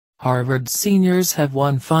Harvard seniors have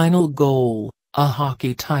one final goal, a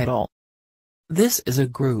hockey title. This is a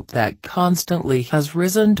group that constantly has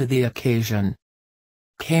risen to the occasion.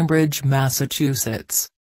 Cambridge, Massachusetts.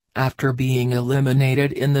 After being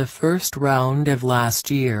eliminated in the first round of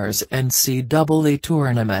last year's NCAA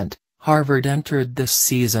tournament, Harvard entered this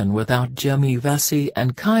season without Jimmy Vesey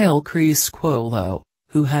and Kyle Criscuolo,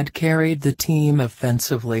 who had carried the team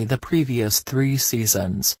offensively the previous 3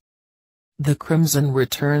 seasons. The Crimson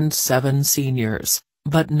returned 7 seniors,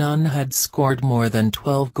 but none had scored more than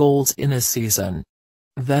 12 goals in a season.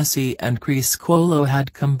 Vesey and Criscuolo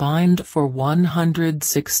had combined for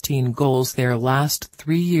 116 goals their last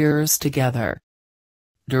 3 years together.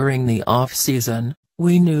 During the off-season,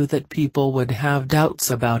 we knew that people would have doubts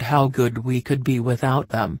about how good we could be without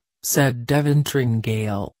them, said Devin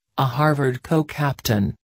Tringale, a Harvard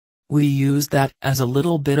co-captain. We used that as a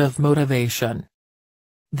little bit of motivation.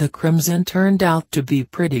 The Crimson turned out to be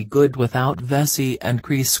pretty good without Vesey and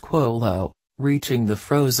Criscuolo, reaching the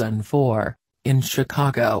Frozen Four, in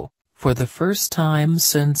Chicago, for the first time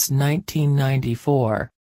since 1994.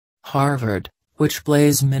 Harvard, which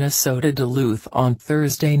plays Minnesota-Duluth on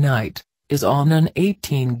Thursday night, is on an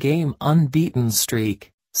 18-game unbeaten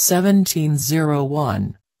streak,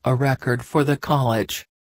 17-0-1, a record for the college.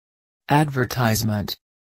 Advertisement.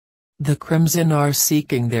 The Crimson are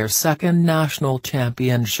seeking their second national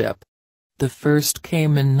championship. The first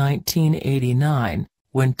came in 1989,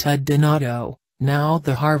 when Ted Donato, now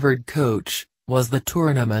the Harvard coach, was the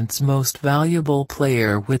tournament's most valuable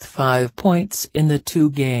player with 5 points in the 2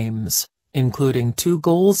 games, including 2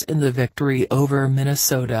 goals in the victory over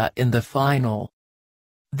Minnesota in the final.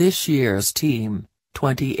 This year's team,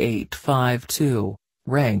 28-5-2,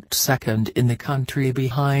 ranked second in the country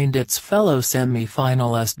behind its fellow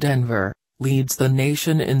semi-finalist Denver, leads the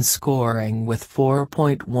nation in scoring with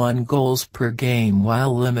 4.1 goals per game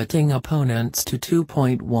while limiting opponents to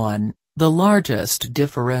 2.1, the largest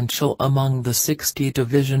differential among the 60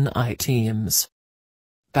 Division I teams.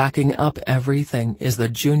 Backing up everything is the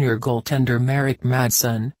junior goaltender Merrick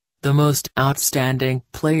Madsen, the most outstanding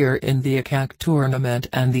player in the ACAC tournament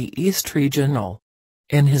and the East Regional.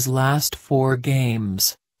 In his last 4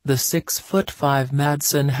 games, the 6'5"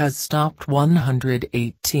 Madsen has stopped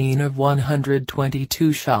 118 of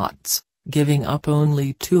 122 shots, giving up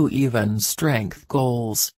only 2 even-strength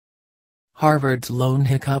goals. Harvard's lone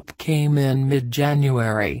hiccup came in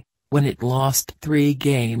mid-January, when it lost 3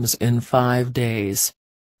 games in 5 days.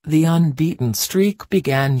 The unbeaten streak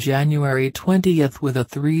began January 20 with a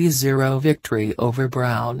 3-0 victory over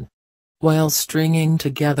Brown. While stringing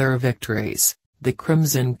together victories, the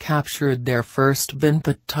Crimson captured their first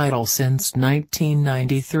BINPA title since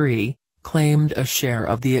 1993, claimed a share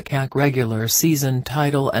of the ACAC regular season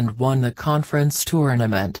title and won the conference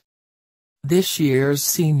tournament. This year's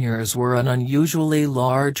seniors were an unusually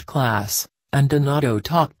large class, and Donato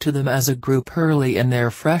talked to them as a group early in their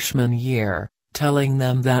freshman year, telling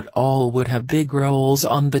them that all would have big roles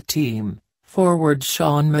on the team, forward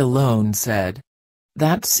Sean Malone said.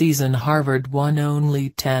 That season Harvard won only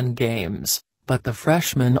 10 games, but the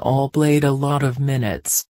freshmen all played a lot of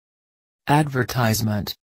minutes.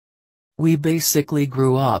 Advertisement. We basically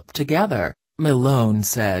grew up together, Malone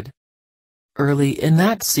said. Early in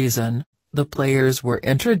that season, the players were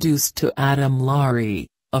introduced to Adam Laurie,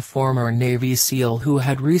 a former Navy SEAL who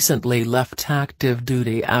had recently left active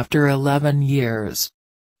duty after 11 years.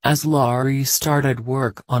 As Laurie started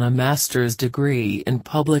work on a master's degree in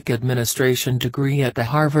public administration degree at the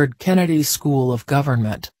Harvard Kennedy School of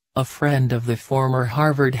Government, a friend of the former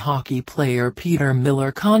Harvard hockey player Peter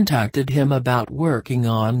Miller contacted him about working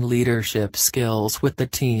on leadership skills with the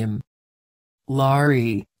team.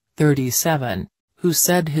 Laurie, 37, who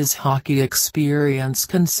said his hockey experience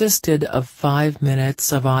consisted of 5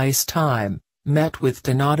 minutes of ice time, met with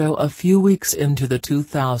Donato a few weeks into the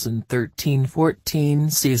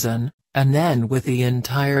 2013-14 season, and then with the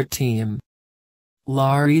entire team.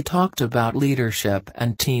 Laurie talked about leadership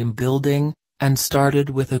and team building, and started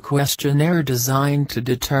with a questionnaire designed to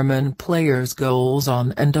determine players' goals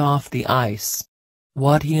on and off the ice.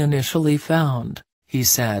 What he initially found, he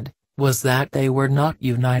said, was that they were not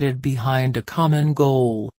united behind a common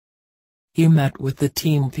goal. He met with the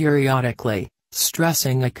team periodically,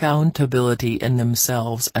 stressing accountability in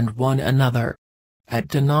themselves and one another. At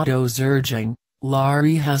Donato's urging,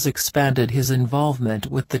 Laurie has expanded his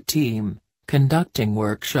involvement with the team, conducting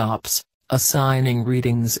workshops, assigning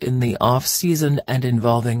readings in the off-season and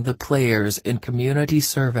involving the players in community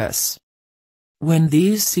service. When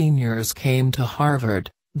these seniors came to Harvard,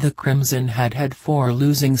 the Crimson had had 4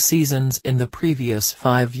 losing seasons in the previous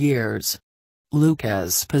 5 years. Luke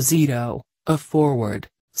Esposito, a forward,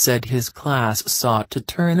 said his class sought to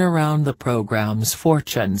turn around the program's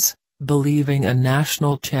fortunes, believing a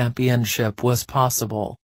national championship was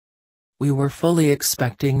possible. "We were fully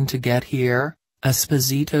expecting to get here,"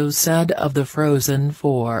 Esposito said of the Frozen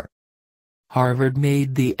Four. Harvard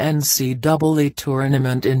made the NCAA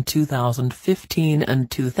tournament in 2015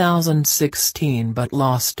 and 2016 but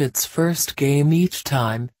lost its first game each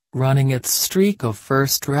time, running its streak of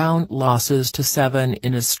first-round losses to 7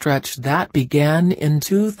 in a stretch that began in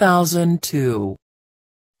 2002.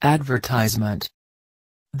 Advertisement.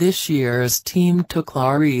 This year's team took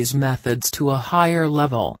Lauri's methods to a higher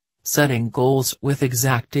level, setting goals with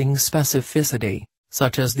exacting specificity,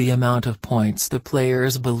 such as the amount of points the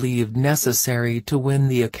players believed necessary to win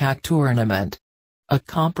the ACAC tournament. A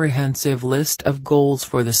comprehensive list of goals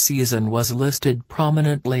for the season was listed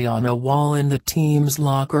prominently on a wall in the team's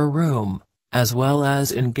locker room, as well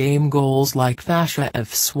as in-game goals like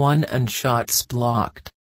faceoffs won and shots blocked.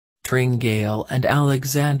 Tringale and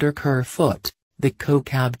Alexander Kerfoot, the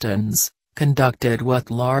co-captains, conducted what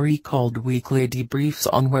Lauri called weekly debriefs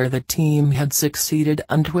on where the team had succeeded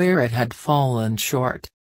and where it had fallen short.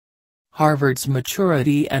 Harvard's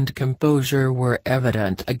maturity and composure were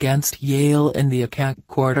evident against Yale in the ACAC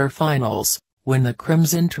quarterfinals, when the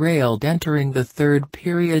Crimson trailed entering the third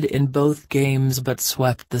period in both games but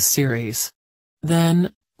swept the series.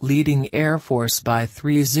 Then, leading Air Force by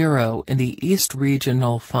 3-0 in the East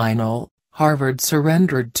Regional Final, Harvard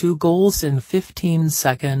surrendered 2 goals in 15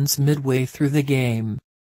 seconds midway through the game.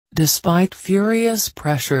 Despite furious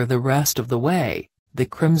pressure the rest of the way, the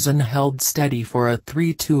Crimson held steady for a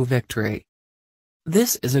 3-2 victory.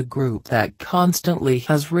 "This is a group that constantly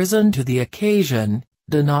has risen to the occasion,"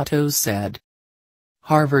 Donato said.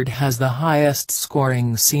 Harvard has the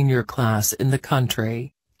highest-scoring senior class in the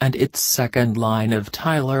country, and its second line of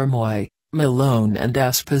Tyler Moy, Malone and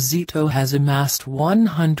Esposito has amassed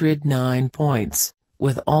 109 points,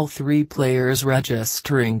 with all 3 players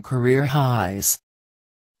registering career highs.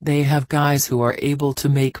 "They have guys who are able to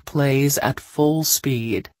make plays at full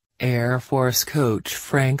speed," Air Force coach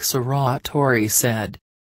Frank Serratori said.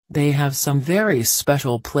 "They have some very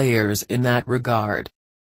special players in that regard.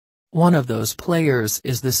 One of those players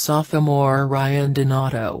is the sophomore Ryan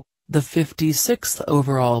Donato, the 56th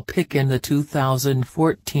overall pick in the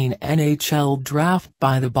 2014 NHL draft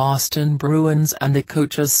by the Boston Bruins and the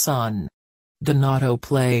coach's son. Donato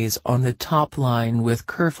plays on the top line with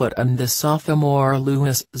Kerfoot and the sophomore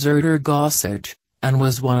Louis Zerder-Gossage, and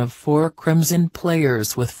was one of 4 Crimson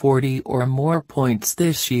players with 40 or more points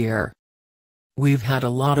this year. We've had a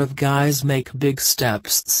lot of guys make big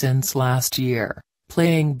steps since last year,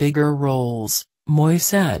 playing bigger roles," Moy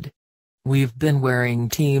said. "We've been wearing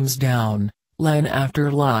teams down, line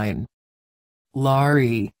after line."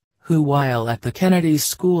 Lauri, who while at the Kennedy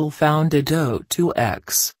School founded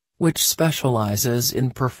O2X, which specializes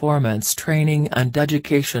in performance training and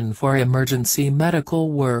education for emergency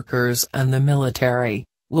medical workers and the military,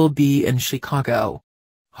 will be in Chicago.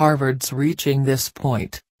 "Harvard's reaching this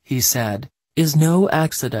point," he said, "is no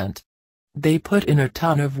accident. They put in a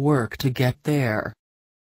ton of work to get there."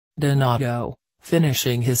 Donato,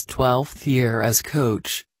 finishing his 12th year as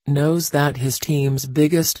coach, knows that his team's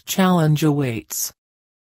biggest challenge awaits.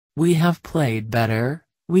 "We have played better,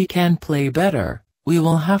 we can play better, we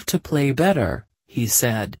will have to play better," he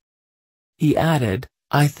said. He added,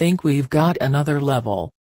 "I think we've got another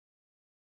level."